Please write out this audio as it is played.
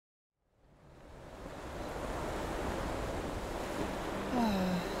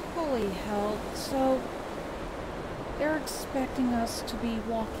holy hell. So, they're expecting us to be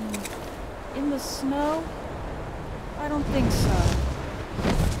walking in the snow? I don't think so.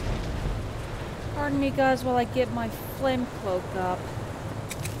 Pardon me, guys, while I get my flame cloak up.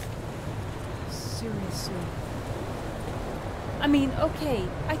 Seriously. I mean, okay,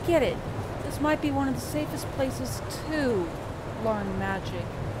 I get it. This might be one of the safest places to learn magic,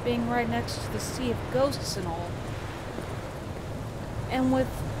 being right next to the Sea of Ghosts and all. And with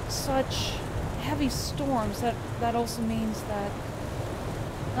such heavy storms, that also means that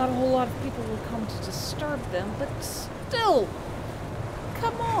not a whole lot of people will come to disturb them, but still,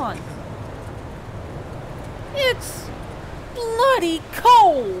 come on. It's bloody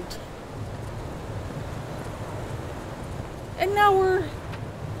cold! And now we're...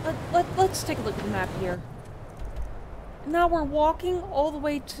 Let's take a look at the map here. Now we're walking all the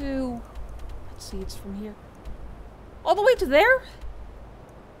way to... Let's see, it's from here. All the way to there?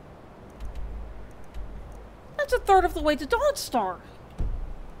 That's a third of the way to Dawnstar.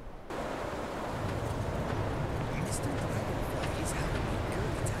 Mr. Dragonfly is having a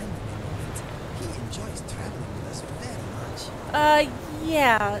good time at the moment. He enjoys traveling with us very much.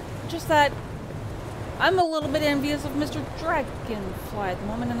 Yeah. Just that I'm a little bit envious of Mr. Dragonfly at the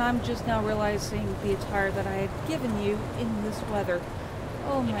moment, and I'm just now realizing the attire that I had given you in this weather.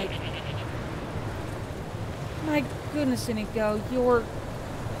 Oh my goodness, Inigo,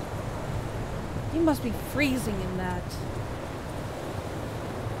 you must be freezing in that.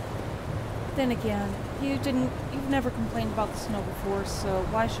 Then again, you've never complained about the snow before, so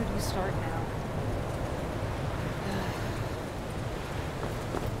why should you start now?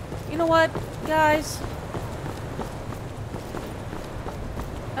 You know what, guys?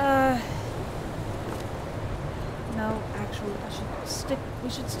 No, actually, we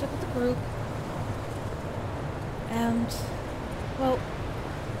should stick with the group. And, well,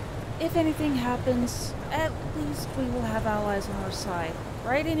 if anything happens, at least we will have allies on our side.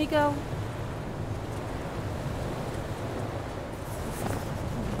 Right, Inigo?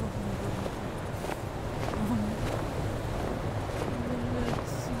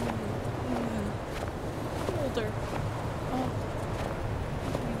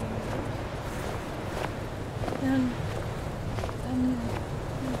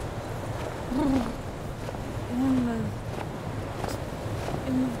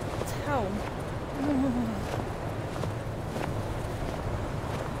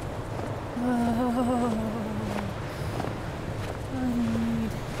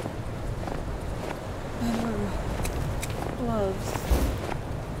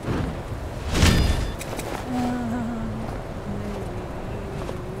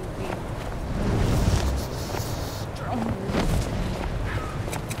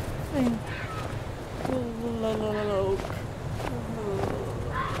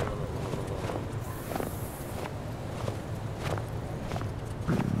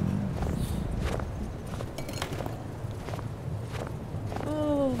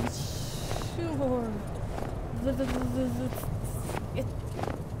 It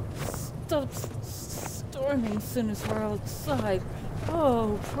stops storming as soon as we're outside.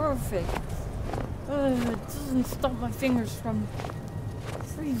 Oh, perfect. It doesn't stop my fingers from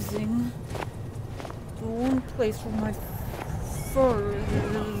freezing. The one place where my fur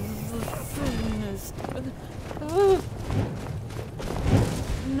is the thinnest.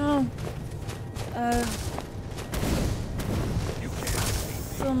 No.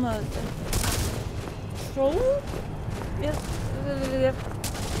 Some, troll? Yes. Yep.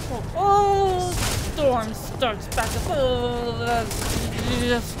 Oh, storm starts back up. Oh, that's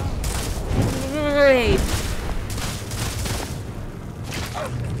just great.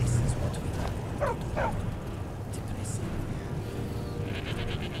 This is what we like. Depressing.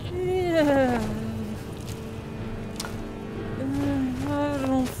 Yeah. I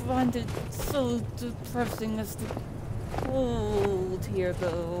don't find it so depressing as the cold here,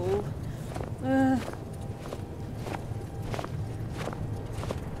 though.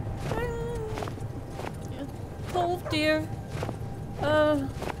 Cold, dear.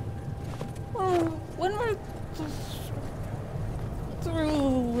 When we're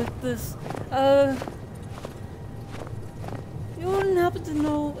through with this, you wouldn't happen to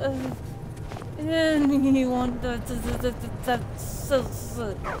know, anyone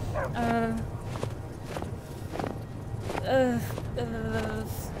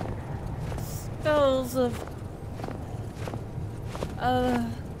spells of,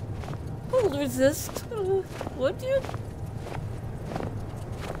 cold resist, would you?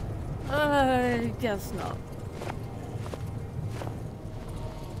 I guess not.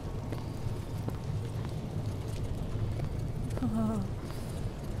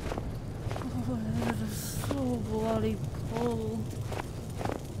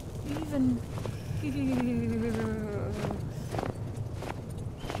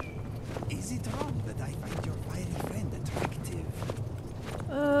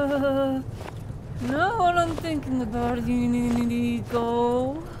 Now what I'm thinking about it,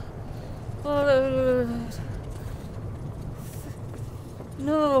 Inigo.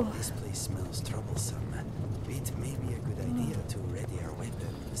 No. This place smells troublesome. It may be a good idea to ready our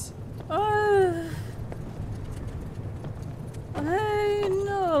weapons. I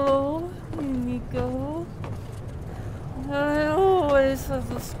know, Inigo. I always have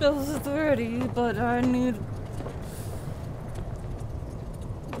the spells ready, but I need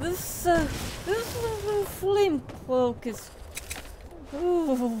this little flame cloak is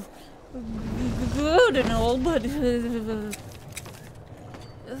good and all, but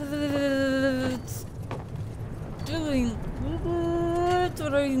it's doing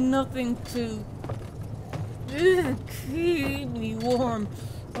literally nothing to keep me warm.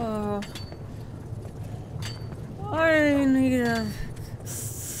 I need a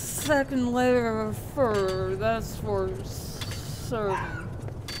second layer of fur, that's for certain.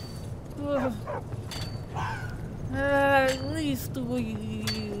 At least we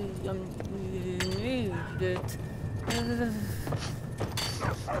need it.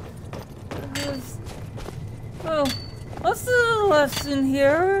 Well, what's the lesson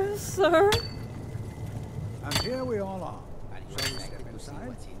here, sir? And here we all are. Shall we step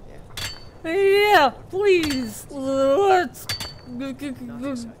inside? Yeah, please, let's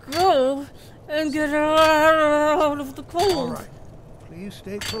go and get out of the cold. All right. Please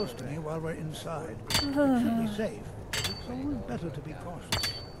stay close to me while we're inside. It should be safe, but it's always better to be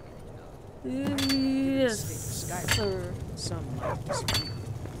cautious. Yes, sir. Some might disagree.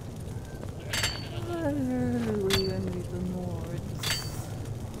 I really envy the Nords.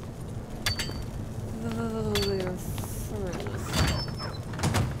 Oh, they're furthest.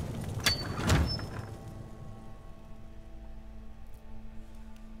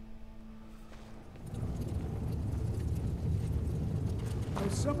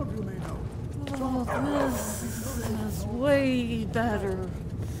 As some of you may know, Oh, this is way better.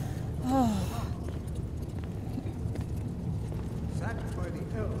 Oh. sacked by the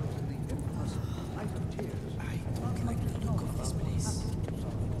elves in the infamous Night of Tears. I don't like the look of this place.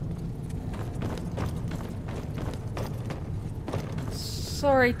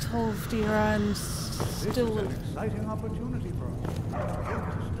 Sorry, Tove, dear, I'm This is still... an exciting opportunity for us. We are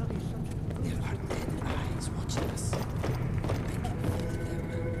able to study such There are dead eyes watching us.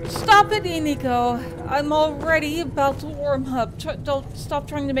 Stop it, Inigo! I'm already about to warm up. Don't stop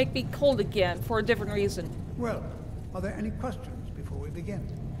trying to make me cold again for a different reason. Well, are there any questions before we begin?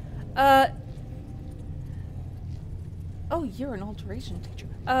 Oh, you're an alteration teacher.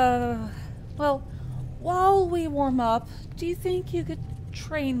 Well, while we warm up, do you think you could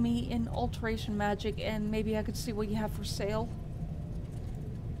train me in alteration magic and maybe I could see what you have for sale?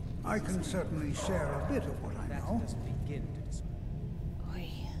 I can certainly share a bit of what I know. Oy.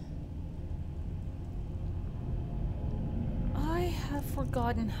 I have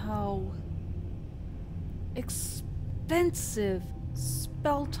forgotten how expensive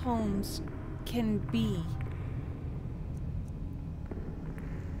spell tomes can be.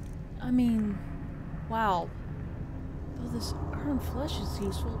 I mean, wow. Though this iron flesh is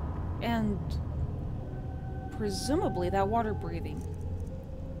useful, and presumably that water breathing.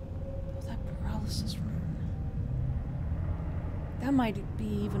 Oh, that paralysis rune. That might be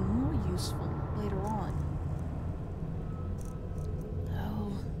even more useful later on.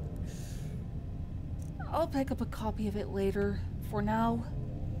 Oh. I'll pick up a copy of it later. For now,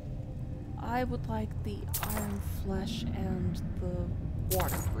 I would like the iron flesh and the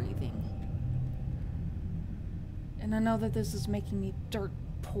water breathing. And I know that this is making me dirt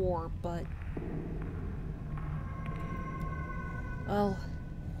poor, but... well,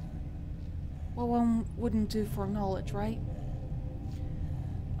 what one wouldn't do for knowledge, right?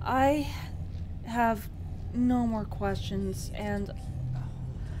 I have no more questions, and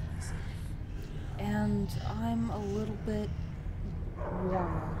I'm a little bit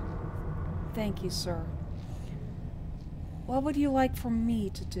warmer. Thank you, sir. What would you like for me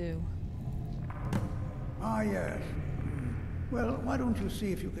to do? Ah, yes. Well, why don't you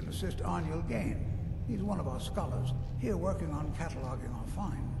see if you can assist Arniel Gain? He's one of our scholars, here working on cataloging our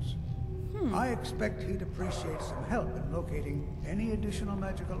finds. I expect he'd appreciate some help in locating any additional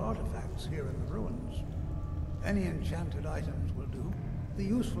magical artifacts here in the ruins. Any enchanted items will do. The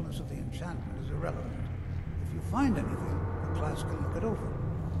usefulness of the enchantment is irrelevant. If you find anything, the class can look it over.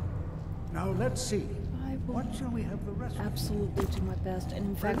 Now let's see. What shall we have the rest of? Absolutely do my best, and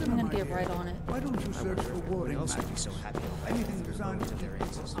in fact, I'm gonna get right on it. Why don't you search for warding else would be maps? so happy Anything designed to their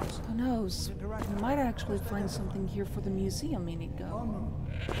ancestors. Who knows? We might actually find something here for the museum, Inigo. Oh no.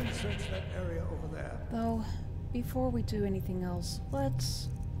 Then search that area over there. Though, before we do anything else, let's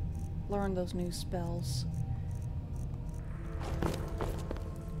learn those new spells.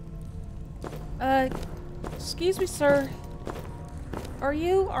 Excuse me, sir. Are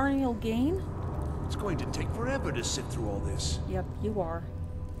you Arniel Gain? It's going to take forever to sit through all this. Yep, you are.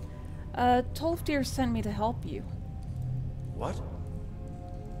 Tolfdir sent me to help you. What?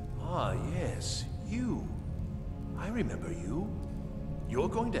 Ah, yes, you. I remember you. You're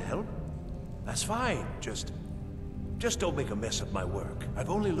going to help? That's fine. Just don't make a mess of my work. I've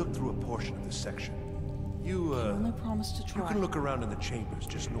only looked through a portion of this section. You, I only promise to try. You can look around in the chambers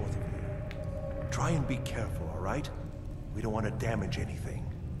just north of here. Try and be careful, all right? We don't want to damage anything.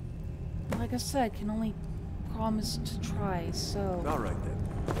 Like I said, can only promise to try, so... All right, then.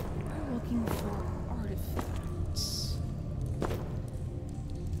 We're looking for artifacts.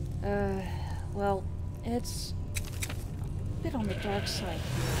 Well, it's a bit on the dark side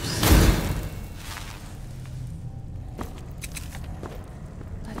here, so...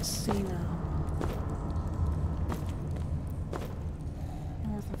 Let's see now.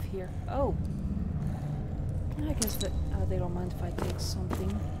 North of here. Oh! I guess that they don't mind if I take something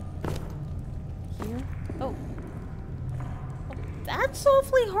here. Oh. Well, that's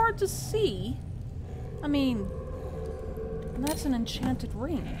awfully hard to see. I mean, that's an enchanted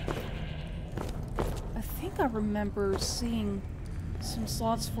ring. I think I remember seeing some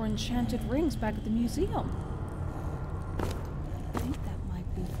slots for enchanted rings back at the museum. I think that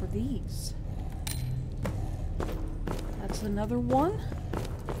might be for these. That's another one.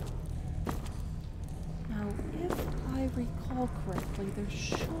 Now, if I recall correctly, there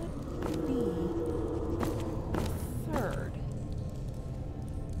should be a third.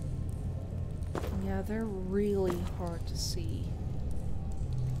 Yeah, they're really hard to see.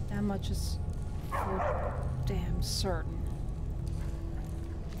 That much is for damn certain.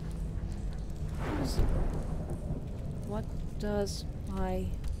 What does my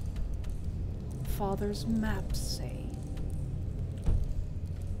father's map say?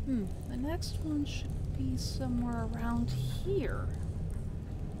 The next one should be somewhere around here.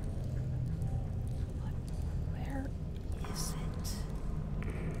 But where is it?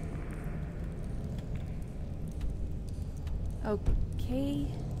 Okay.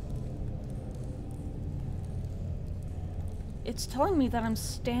 It's telling me that I'm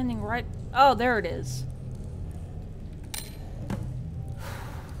standing right... Oh, there it is.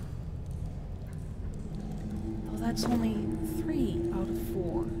 Oh, that's only 3 out of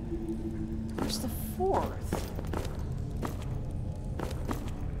 4. Where's the 4th?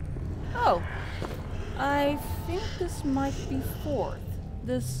 Oh. I think this might be 4th.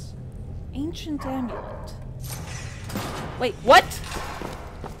 This ancient amulet. Wait, what?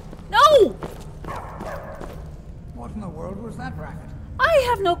 No! What in the world was that racket? I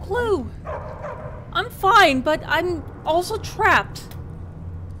have no clue. I'm fine, but I'm also trapped.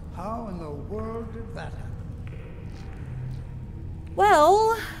 How in the world did that happen?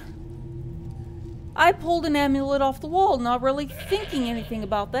 Well, I pulled an amulet off the wall, not really thinking anything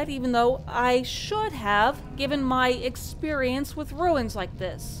about that, even though I should have, given my experience with ruins like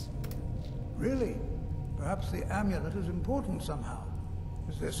this. Really? Perhaps the amulet is important somehow.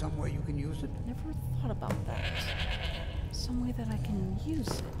 Is there some way you can use it? Never thought about that. Some way that I can use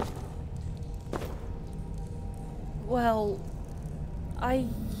it. Well, I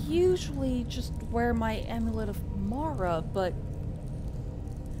usually just wear my amulet of Mara, but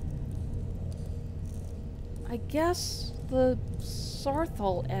I guess the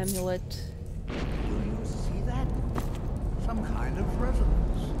Saarthal amulet. Do you see that? Some kind of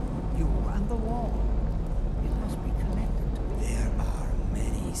resonance. You and the wall. It must be connected. There are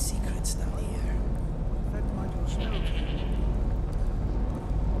many secrets down here. That might you smell to?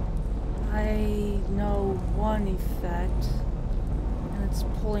 I know one effect, and it's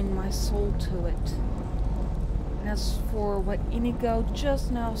pulling my soul to it. And as for what Inigo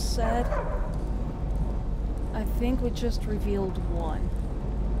just now said, I think we just revealed one.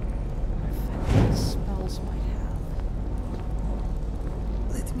 Effect the spells might have.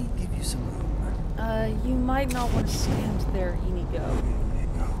 Let me give you some room. You might not want to stand there, Inigo.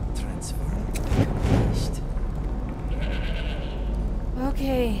 Transfer finished.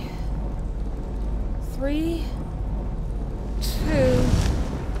 Okay. 3, 2,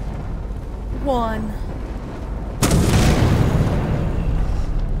 1.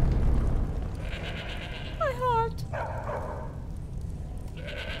 My heart.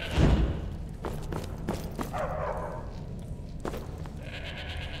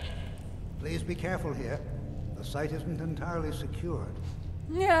 Please be careful here. The site isn't entirely secured.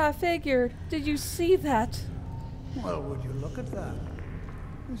 Yeah, I figured. Did you see that? Well, would you look at that?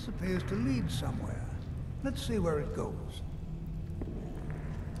 This appears to lead somewhere. Let's see where it goes.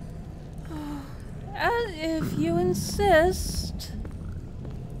 If you insist.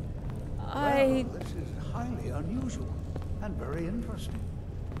 Well, this is highly unusual and very interesting.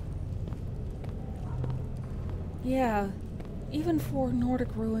 Yeah, even for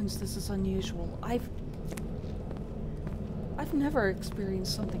Nordic ruins, this is unusual. I've never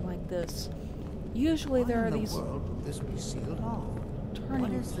experienced something like this. Usually there are these Why in the world would this be sealed off? turning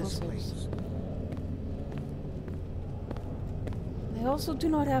What is this puzzles. place? They also do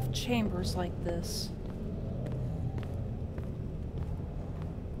not have chambers like this.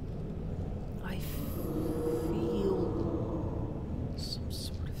 I feel some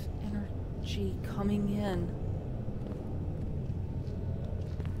sort of energy coming in.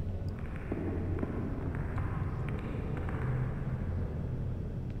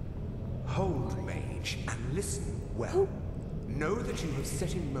 Hold, mage, and listen well. Know that you have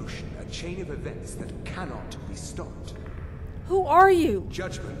set in motion a chain of events that cannot be stopped. Who are you?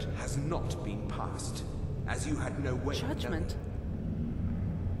 Judgment has not been passed, as you had no way of knowing. Judgment?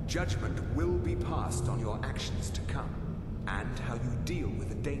 Judgment will be passed on your actions to come, and how you deal with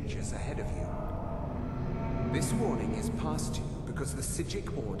the dangers ahead of you. This warning is passed to you because the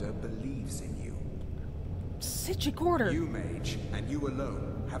Psijic Order believes in you. Psijic Order? You, mage, and you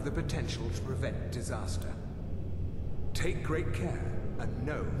alone, have the potential to prevent disaster. Take great care, and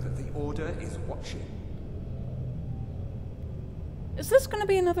know that the Order is watching. Is this going to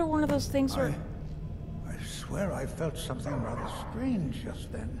be another one of those things where... I swear I felt something rather strange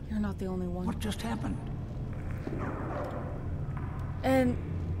just then. You're not the only one. What just happened? An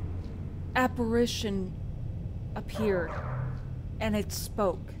apparition appeared, and it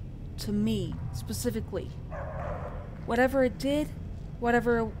spoke to me specifically. Whatever it did,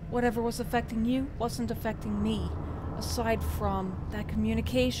 whatever was affecting you, wasn't affecting me, aside from that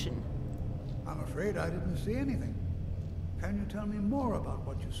communication. I'm afraid I didn't see anything. Can you tell me more about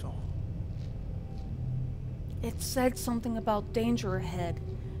what you saw? It said something about danger ahead,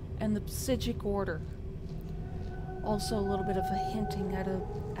 and the Psijic Order. Also a little bit of a hinting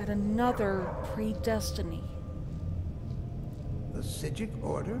at another predestiny. The Psijic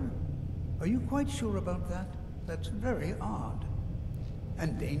Order? Are you quite sure about that? That's very odd.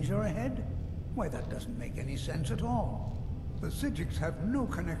 And danger ahead? Why, that doesn't make any sense at all. The Psijics have no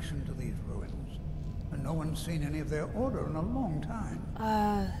connection to these ruins, and no one's seen any of their order in a long time.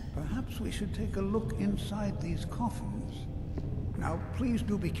 Perhaps we should take a look inside these coffins. Now, please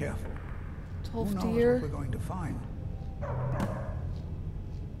do be careful. Who knows what we're going to find?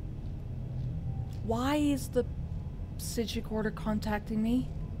 Why is the Psijic Order contacting me?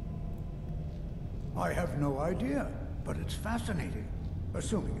 I have no idea, but it's fascinating.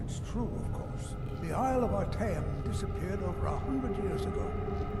 Assuming it's true, of course. The Isle of Artaeum disappeared over 100 years ago,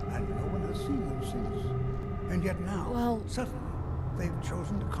 and no one has seen them since. And yet now, suddenly, they've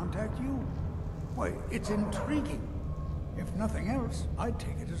chosen to contact you. Why, it's intriguing. If nothing else, I'd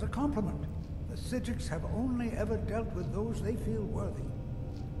take it as a compliment. The Psijics have only ever dealt with those they feel worthy.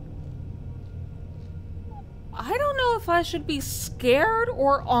 I don't know if I should be scared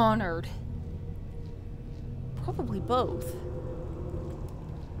or honored. Probably both.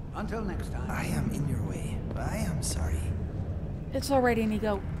 Until next time. I am in your way. I am sorry. It's alright,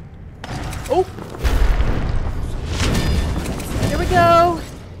 Inigo. Oh! Here we go!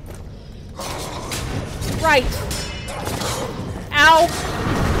 Right. Ow!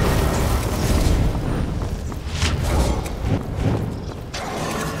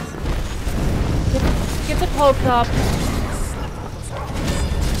 Get the cloak up.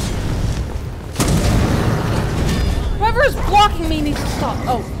 Whoever is blocking me needs to stop.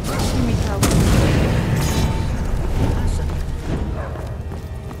 Oh, give me throw.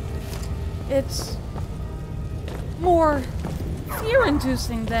 It's more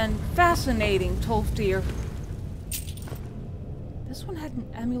fear-inducing than fascinating, Tolfdir. This one had an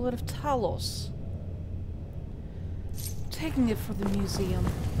amulet of Talos. Taking it for the museum.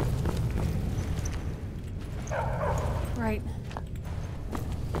 Right.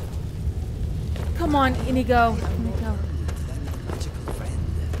 Come on, Inigo. Inigo.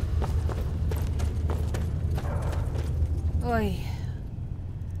 Oy.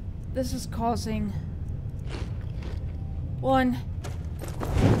 This is causing one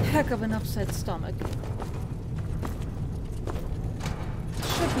heck of an upset stomach.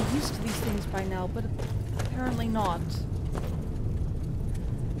 Should be used to these things by now, but apparently not.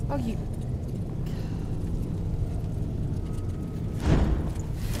 Oh, you...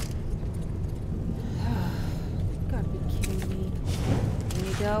 Gotta be kidding me.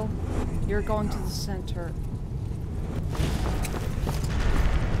 Inigo, you're going to the center.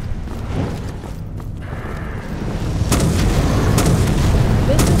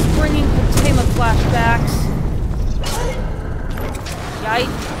 This is bringing Patema flashbacks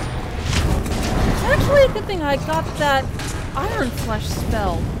I got that Iron Flesh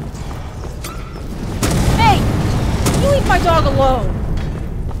spell. Hey! You leave my dog alone!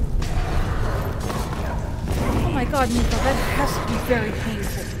 Oh my god, Nico, that has to be very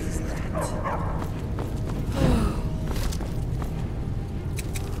painful.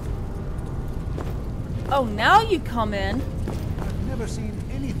 Oh, now you come in. I've never seen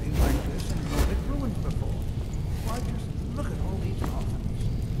anything like this in Nordic ruins before. Why, just look at all these coffins.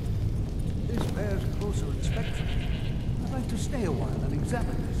 This bears closer inspection. I'd like to stay a while and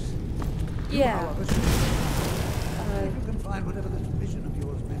examine this. Yeah. However, if you can find whatever this vision of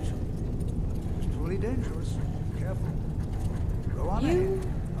yours mentioned. It's truly dangerous. Careful. Go on ahead.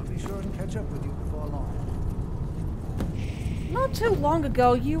 I'll be sure and catch up with you before long. Not too long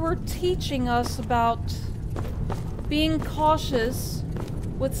ago, you were teaching us about being cautious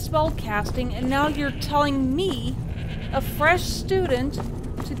with spell casting, and now you're telling me, a fresh student,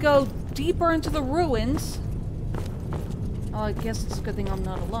 to go deeper into the ruins. Oh, I guess it's a good thing I'm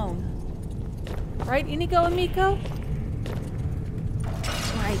not alone. Right, Inigo and Miko?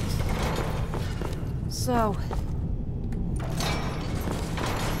 Right. So...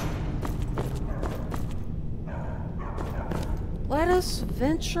 let us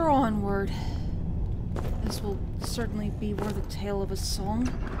venture onward. This will certainly be worth a tale of a song.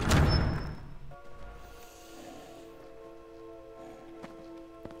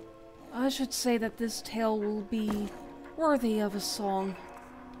 I should say that this tale will be worthy of a song,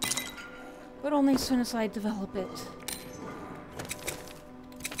 but only as soon as I develop it.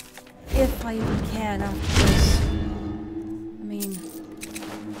 If I even can after this. I mean...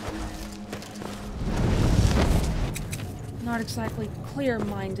 not exactly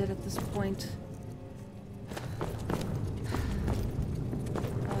clear-minded at this point.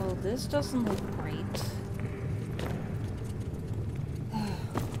 Oh, this doesn't look great.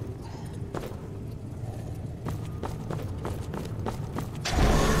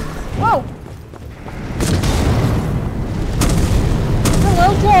 Whoa! Hello,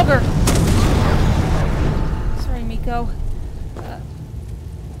 Dogger! Sorry, Miko.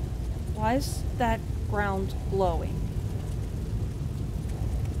 Why is that ground glowing?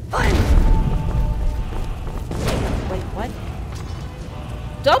 Wait, what?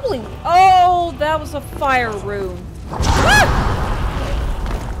 Doubly? Oh, that was a fire rune. Ah!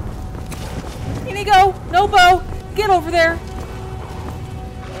 Inigo, Nobo, get over there.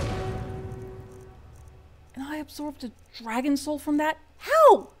 And I absorbed a dragon soul from that?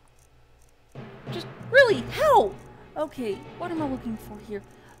 How? Just really, how? Okay, what am I looking for here?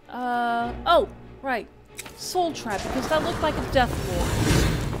 Oh, right. Soul trap, because that looked like a death lord.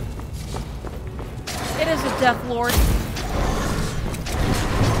 It is a Death Lord.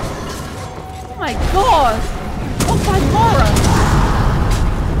 Oh my god! Oh, by Mara!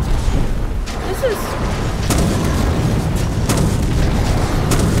 This is...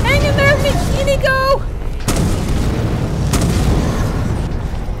 hang in there, Inigo!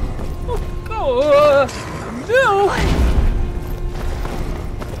 Oh god! No!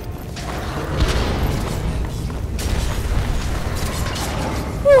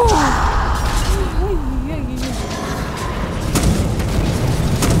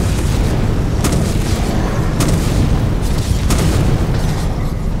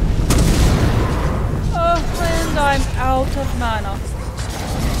 And I'm out of mana.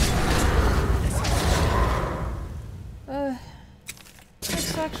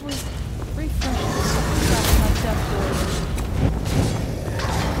 Let's actually refresh this my Death Lord.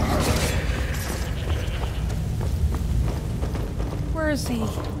 Where is he?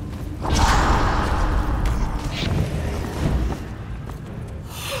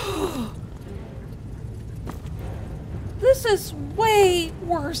 This is way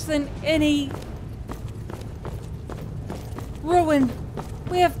worse than any ruin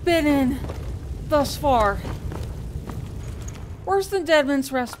we have been in thus far. Worse than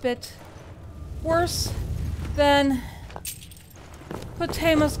Deadman's Respite. Worse than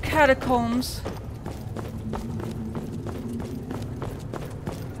Potama's Catacombs.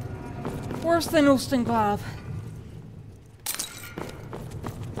 Worse than Ustenglav.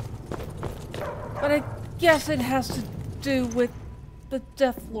 But I guess it has to do with the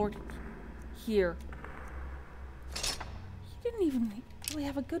Death Lord here. He didn't even really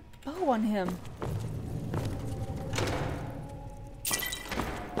have a good bow on him.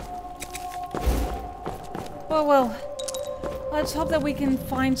 Well, let's hope that we can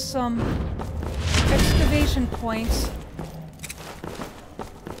find some excavation points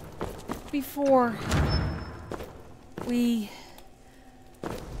before we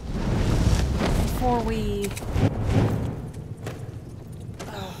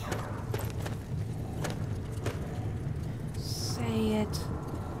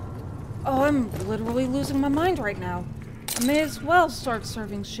Oh, I'm literally losing my mind right now. I may as well start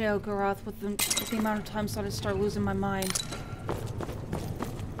serving Sheogorath with the amount of times that I start losing my mind.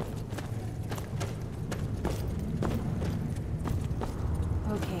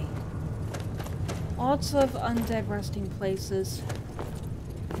 Okay. Lots of undead resting places.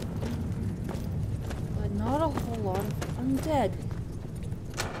 But not a whole lot of undead.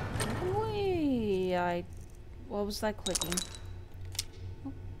 What was that clicking?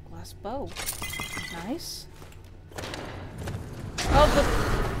 Oh, glass bow. Nice.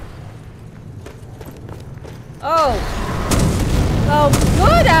 Oh,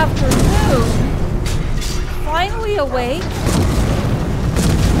 good afternoon. Finally awake.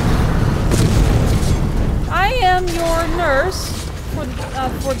 I am your nurse for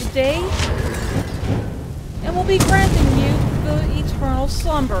the day, and will be granting you the eternal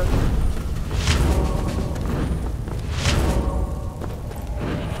slumber.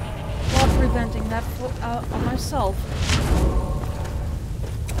 While preventing that on myself.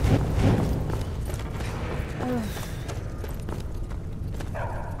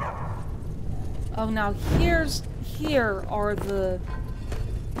 Oh, now here are the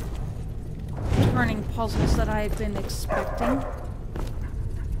turning puzzles that I had been expecting.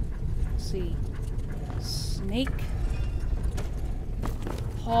 Let's see. Snake.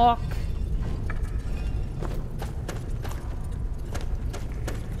 Hawk.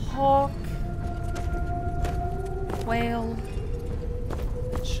 Hawk. Whale.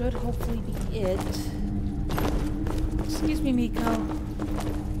 Should hopefully be it. Excuse me, Miko.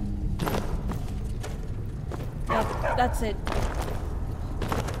 Yep, that's it.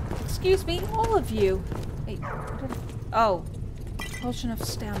 Excuse me, all of you. Wait, what did oh. Potion of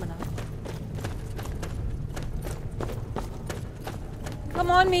stamina. Come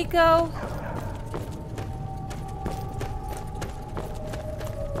on, Miko.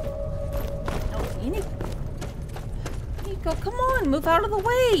 No, Miko, come on, move out of the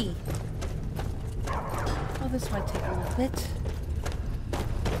way. Oh, this might take a little bit.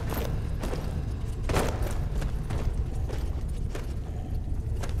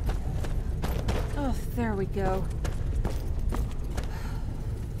 Oh, there we go.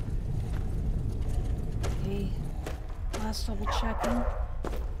 Okay, last double checking.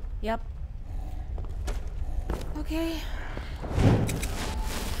 Yep. Okay.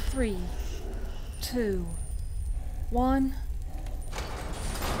 3, 2, 1.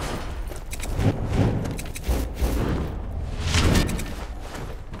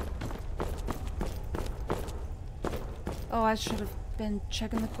 Oh, I should have been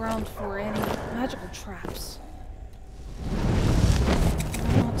checking the ground for any magical traps.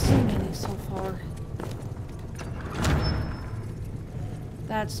 I've not seen any so far.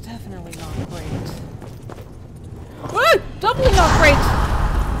 That's definitely not great. Woo! Doubly not great!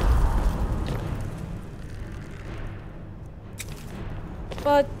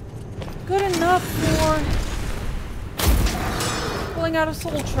 But good enough for pulling out a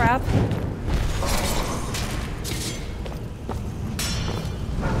soul trap.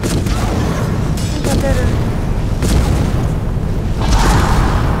 Better.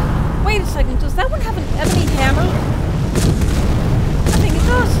 Wait a second, does that one have an ebony hammer? I think it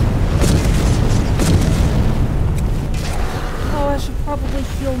does. Oh, I should probably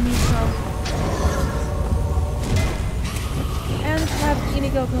heal Miko. And have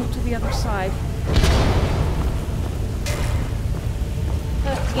Inigo go to the other side.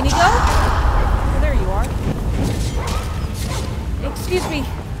 Inigo? Oh, there you are. Excuse me.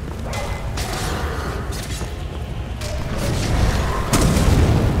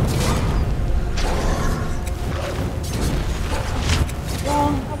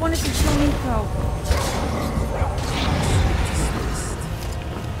 I wanted to kill Miko.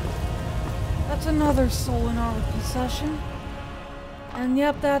 That's another soul in our possession. And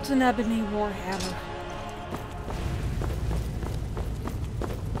yep, that's an ebony warhammer.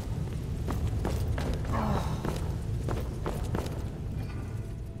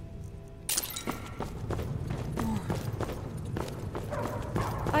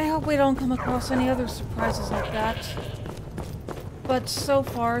 I hope we don't come across any other surprises like that. But so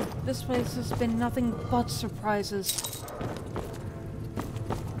far, this place has been nothing but surprises.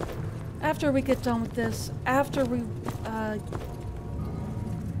 After we get done with this, after we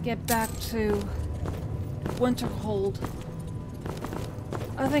get back to Winterhold,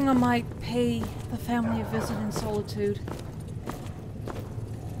 I think I might pay the family a visit in solitude.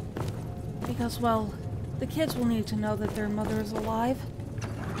 Because, well, the kids will need to know that their mother is alive,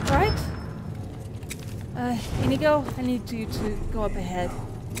 right? Inigo, I need you to go up ahead.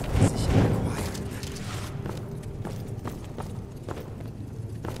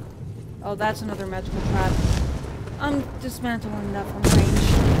 Oh, that's another magical trap. I'm dismantling that from range.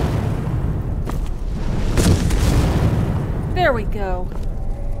 There we go.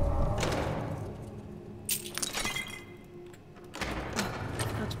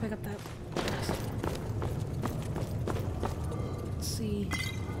 Got to pick up that last one. Let's see.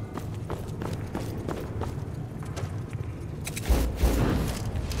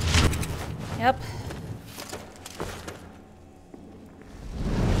 Yep.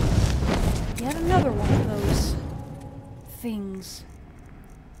 Yet another one of those things.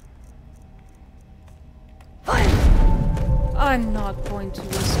 I'm not going to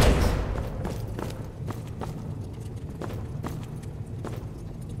risk it.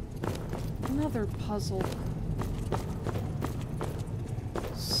 Another puzzle.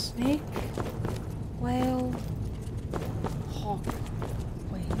 Snake, whale, hawk.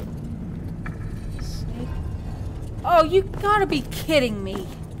 Wait. Snake. Oh, you gotta be kidding me.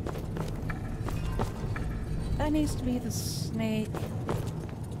 That needs to be the snake.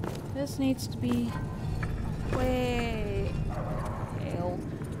 This needs to be a whale.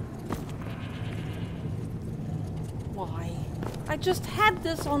 Why? I just had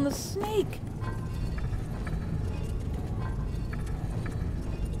this on the snake.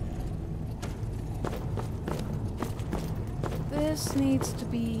 This needs to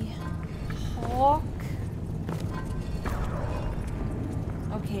be hawk.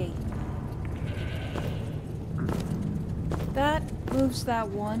 Okay. That moves that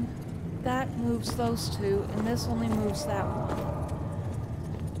one. That moves those two, and this only moves that one.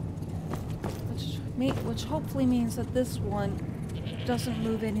 Which hopefully means that this one doesn't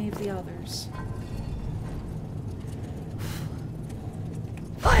move any of the others.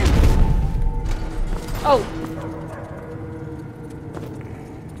 Oh!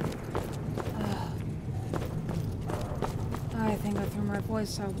 I think I threw my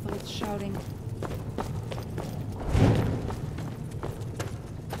voice out with all the shouting.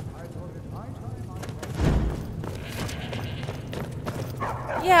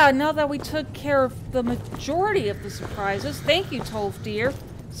 Yeah, now that we took care of the majority of the surprises, thank you, Tolf dear.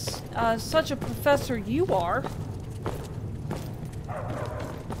 Such a professor you are.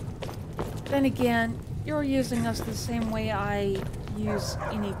 Then again, you're using us the same way I use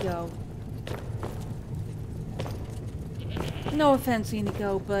Inigo. No offense,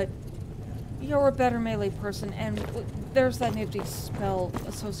 Inigo, but you're a better melee person, and there's that nifty spell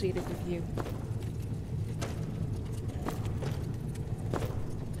associated with you.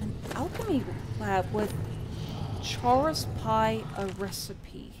 An alchemy lab with Chaurus Pie, a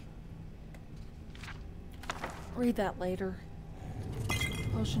recipe. Read that later.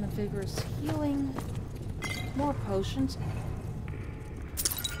 Potion of vigorous healing. More potions.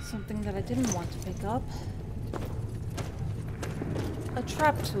 Something that I didn't want to pick up. A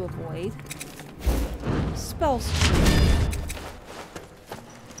trap to avoid. Spells to avoid.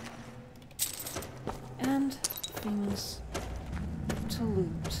 And things to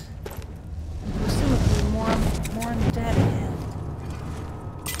loot. And presumably more undead ahead.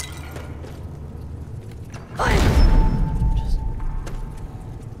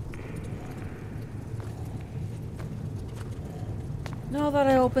 Now that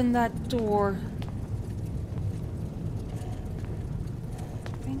I opened that door, I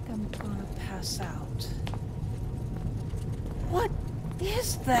think I'm gonna pass out. What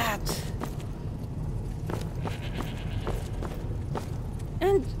is that?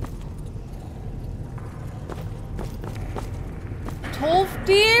 And Tolf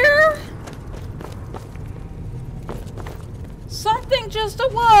dear? Something just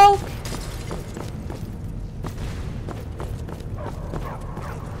awoke.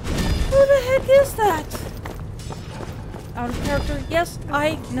 Who the heck is that? Out of character? Yes,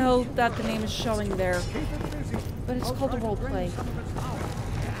 I know that the name is showing there. But it's called a roleplay.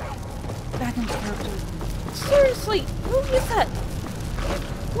 Back in character. Seriously, who is that?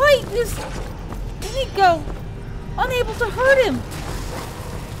 Why is Inigo unable to hurt him?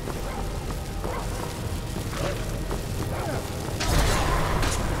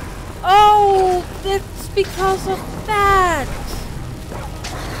 Oh, it's because of that.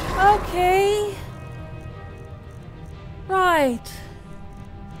 Okay. Right.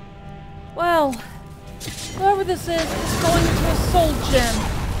 Well, whoever this is going into a soul gem.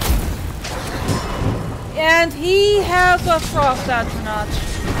 And he has a frost atronach.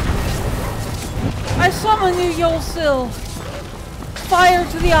 I summon you, Yolsil. Fire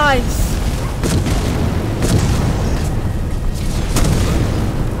to the ice.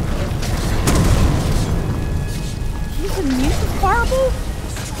 He's immune to fireball?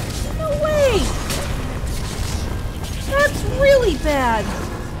 No way! That's really bad!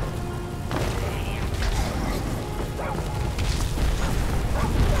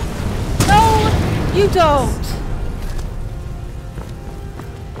 You don't!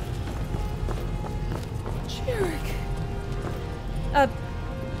 Jarek.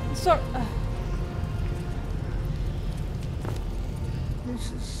 Sorry.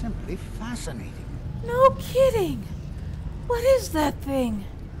 This is simply fascinating. No kidding! What is that thing?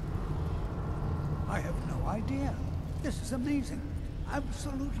 I have no idea. This is amazing.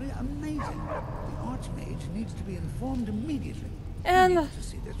 Absolutely amazing. The Archmage needs to be informed immediately. And he needs to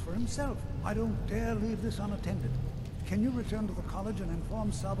see this for himself. I don't dare leave this unattended. Can you return to the college and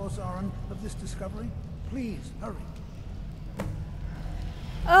inform Sabos Aran of this discovery? Please, hurry.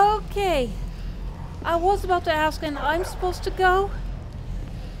 Okay. I was about to ask, and I'm supposed to go?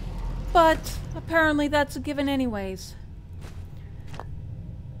 But apparently that's a given anyways.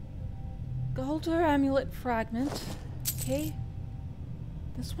 Golder amulet fragment. Okay.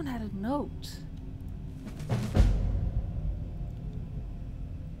 This one had a note.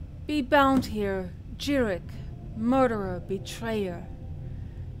 Be bound here, Jarek, murderer, betrayer,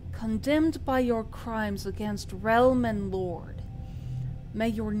 condemned by your crimes against realm and lord. May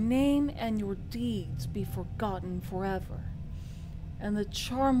your name and your deeds be forgotten forever, and the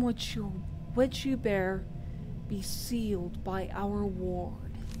charm which you bear be sealed by our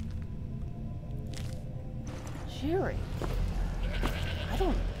ward. Jarek? I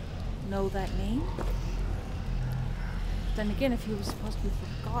don't know that name. Then again, if he was supposed to be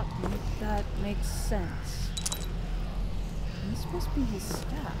forgotten, that makes sense. And this must be his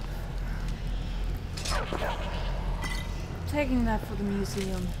staff. Taking that for the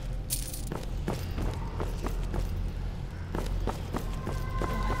museum.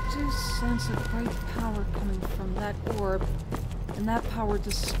 I do sense a great power coming from that orb, and that power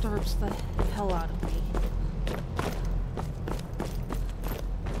disturbs the hell out of me.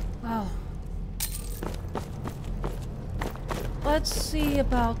 Well, let's see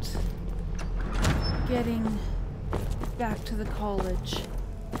about getting back to the college.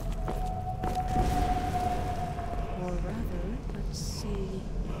 Or rather, let's see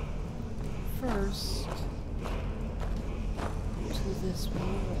first to this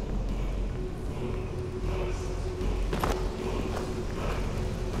world.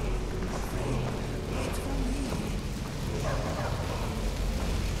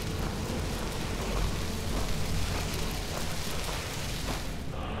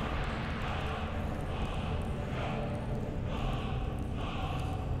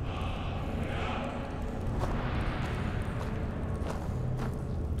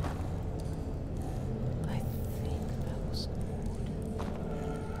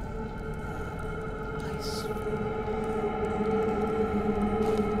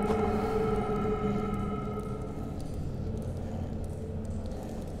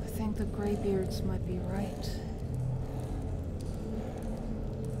 The Greybeards might be right.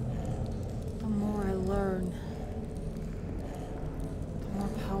 The more I learn, the more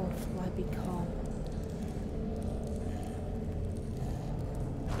powerful I become.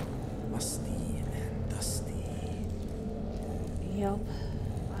 Musty and dusty. Yep,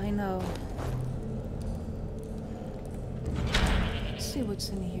 I know. Let's see what's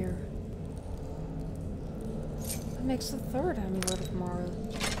in here. That makes the third amulet of Mara.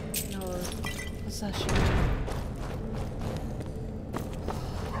 Or possession.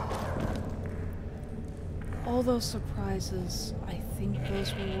 All those surprises, I think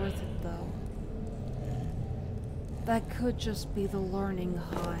those were worth it though. That could just be the learning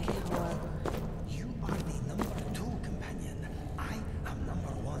high, however. You are the number 2 companion. I am number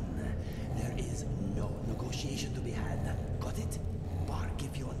 1. There is no negotiation to be had. Got it? Bark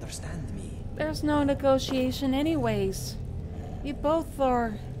if you understand me. There's no negotiation anyways. You both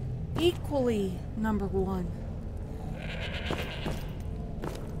are equally number 1.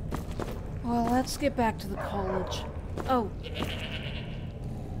 Well, let's get back to the college. Oh.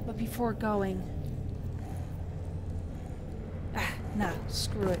 But before going... nah,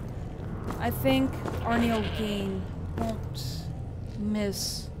 screw it. I think Arniel Gain won't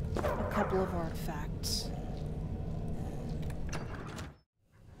miss a couple of artifacts.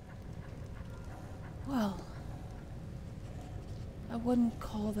 Well... I wouldn't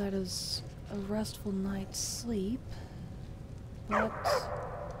call that as a restful night's sleep, but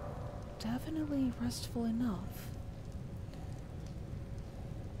definitely restful enough.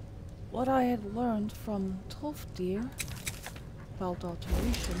 What I had learned from Tolfdir about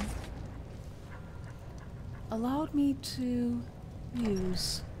alteration allowed me to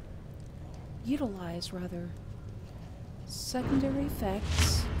utilize secondary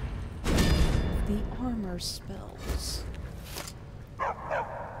effects of the armor spells.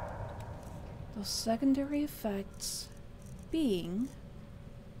 Those secondary effects being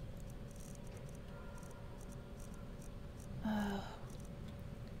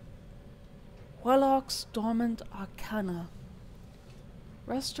Warlock's Dormant Arcana.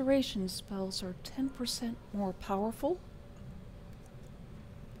 Restoration spells are 10% more powerful.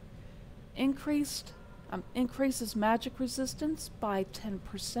 Increases magic resistance by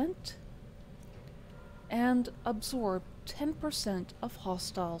 10%. And absorb 10% of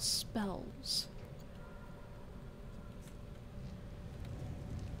hostile spells.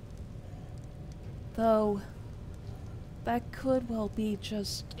 Though, that could well be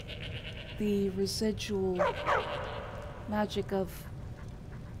just the residual magic of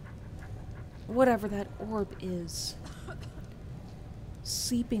whatever that orb is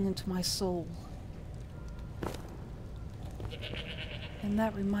seeping into my soul. And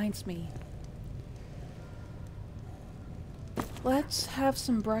that reminds me. Let's have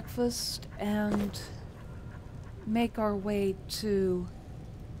some breakfast and make our way to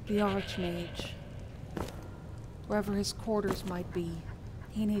the Archmage. Wherever his quarters might be.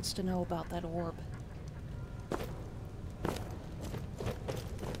 He needs to know about that orb.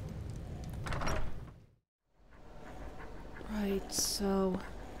 Right, so...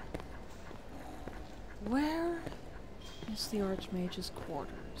 where is the Archmage's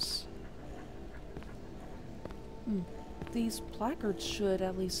quarters? These placards should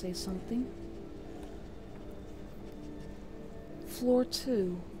at least say something. Floor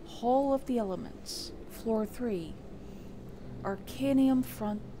 2, Hall of the Elements. Floor 3, Arcanium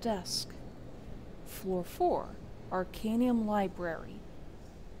Front Desk. Floor 4, Arcanium Library.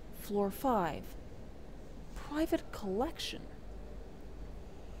 Floor 5, Private Collection.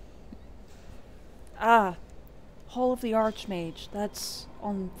 Ah, Hall of the Archmage. That's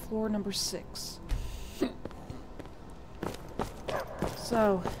on floor number 6.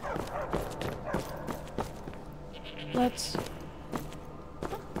 So, let's...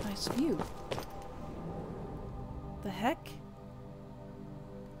 oh, nice view. The heck?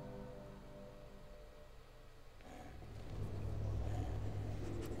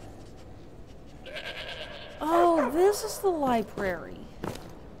 Oh, this is the library.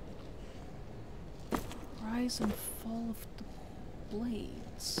 Rise and fall of the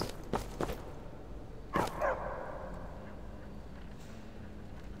blades.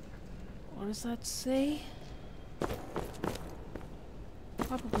 What does that say?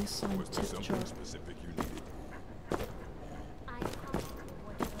 Probably some tip jar. Specific you needed? I promise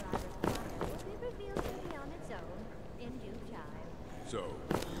whatever I require will be revealed to me on its own in due time. So,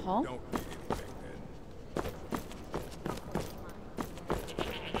 you Huh? don't need anything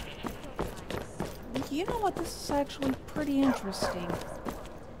then? You know what? This is actually pretty interesting.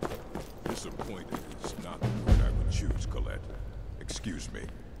 Disappointed is not the word I would choose, Colette. Excuse me.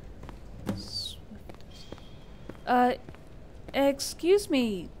 Excuse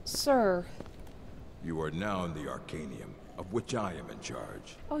me, sir. You are now in the Arcanium, of which I am in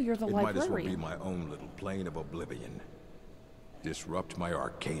charge. Oh, you're the It might as well be librarian. my own little plane of oblivion. Disrupt my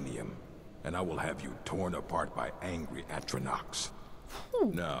Arcanium, and I will have you torn apart by angry Atronachs.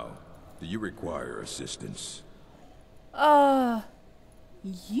 Now, do you require assistance?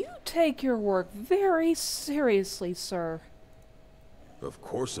 You take your work very seriously, sir. Of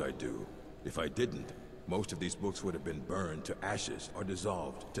course I do. If I didn't, most of these books would have been burned to ashes or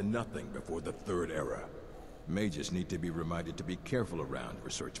dissolved to nothing before the Third Era. Mages need to be reminded to be careful around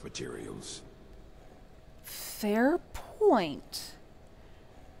research materials. Fair point.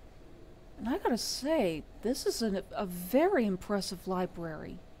 And I gotta say, this is a very impressive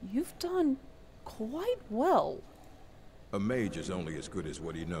library. You've done quite well. A mage is only as good as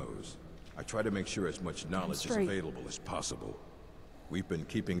what he knows. I try to make sure as much knowledge is straight. available as possible. We've been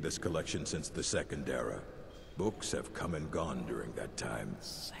keeping this collection since the Second Era. Books have come and gone during that time,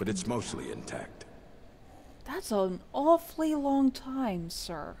 but it's mostly intact. That's an awfully long time,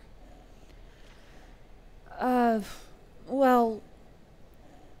 sir. Well...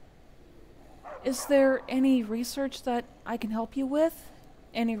 is there any research that I can help you with?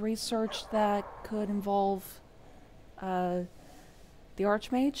 Any research that could involve, the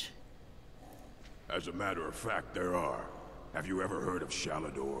Archmage? As a matter of fact, there are. Have you ever heard of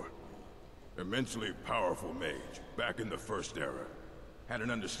Shalador? Immensely powerful mage, back in the First Era. Had an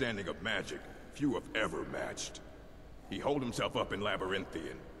understanding of magic few have ever matched. He holed himself up in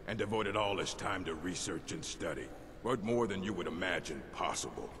Labyrinthian, and devoted all his time to research and study. But more than you would imagine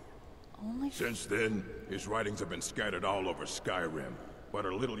possible. Since then, his writings have been scattered all over Skyrim, but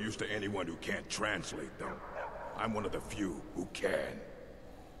are little use to anyone who can't translate them. I'm one of the few who can.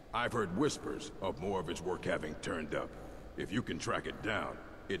 I've heard whispers of more of his work having turned up. If you can track it down,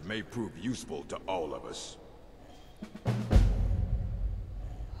 it may prove useful to all of us.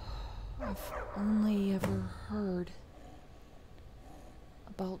 I've only ever heard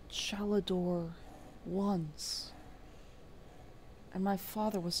about Shalador once. And my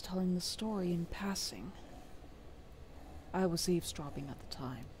father was telling the story in passing. I was eavesdropping at the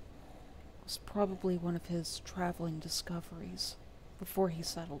time. It was probably one of his traveling discoveries before he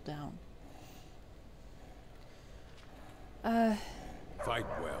settled down. Fight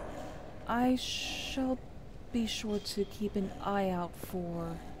well. I shall be sure to keep an eye out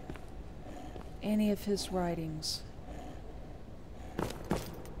for any of his writings.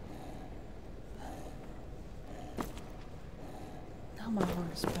 Now my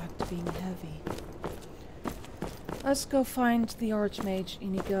heart is back to being heavy. Let's go find the Archmage,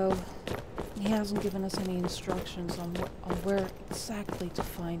 Inigo. He hasn't given us any instructions on where exactly to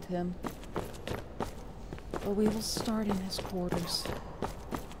find him. But we will start in his quarters.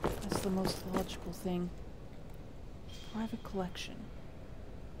 That's the most logical thing. Private collection.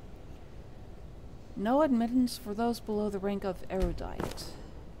 No admittance for those below the rank of erudite.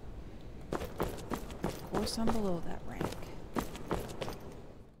 Of course, I'm below that rank.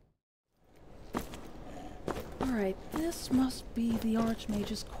 Alright, this must be the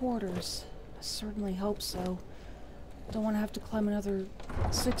Archmage's quarters. I certainly hope so. Don't want to have to climb another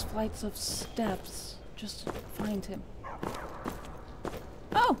 6 flights of steps just to find him.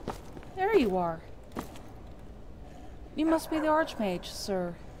 Oh! There you are. You must be the Archmage,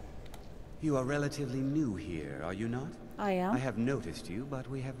 sir. You are relatively new here, are you not? I am. I have noticed you, but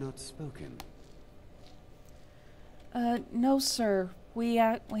we have not spoken. No, sir. We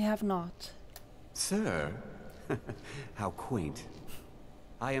have not. Sir? How quaint.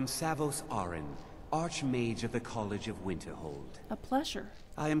 I am Savos Arin, Archmage of the College of Winterhold. A pleasure.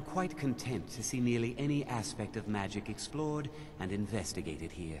 I am quite content to see nearly any aspect of magic explored and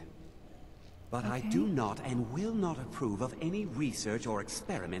investigated here. But I do not and will not approve of any research or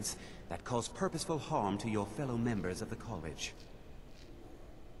experiments that cause purposeful harm to your fellow members of the college.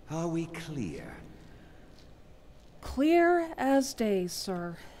 Are we clear? Clear as day,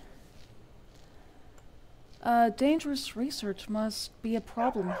 sir. Dangerous research must be a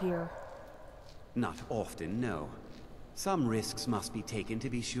problem here. Not often, no. Some risks must be taken, to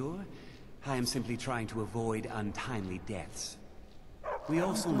be sure. I am simply trying to avoid untimely deaths. We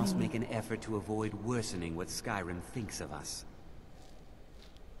also must make an effort to avoid worsening what Skyrim thinks of us.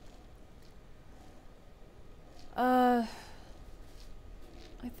 I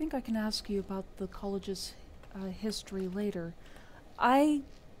think I can ask you about the college's history later. I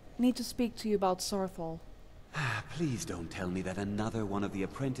need to speak to you about Saarthal. Please don't tell me that another one of the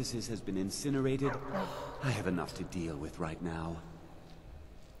apprentices has been incinerated. I have enough to deal with right now.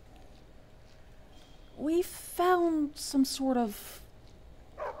 We found some sort of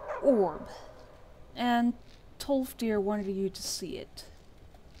orb, and Tolfdir wanted you to see it.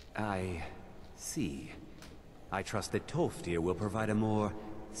 I see. I trust that Tolfdir will provide a more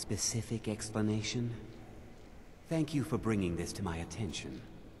specific explanation. Thank you for bringing this to my attention.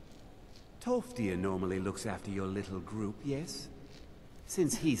 Tolfdir normally looks after your little group, yes?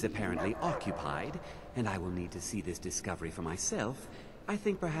 Since he's apparently occupied, and I will need to see this discovery for myself, I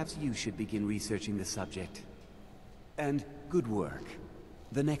think perhaps you should begin researching the subject. And good work.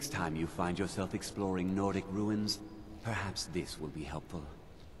 The next time you find yourself exploring Nordic ruins, perhaps this will be helpful.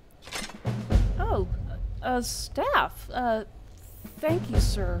 Oh, staff. Thank you,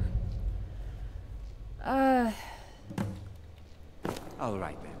 sir. All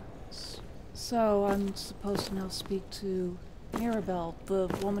right, then. So, I'm supposed to now speak to Mirabelle, the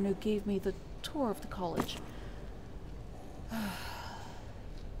woman who gave me the tour of the college.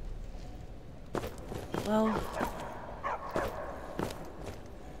 Well...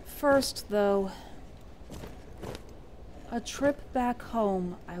 First, though... a trip back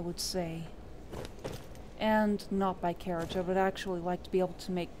home, I would say. And not by carriage. I would actually like to be able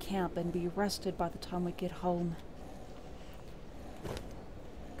to make camp and be rested by the time we get home.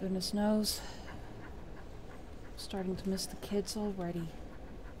 Goodness knows. I'm starting to miss the kids already.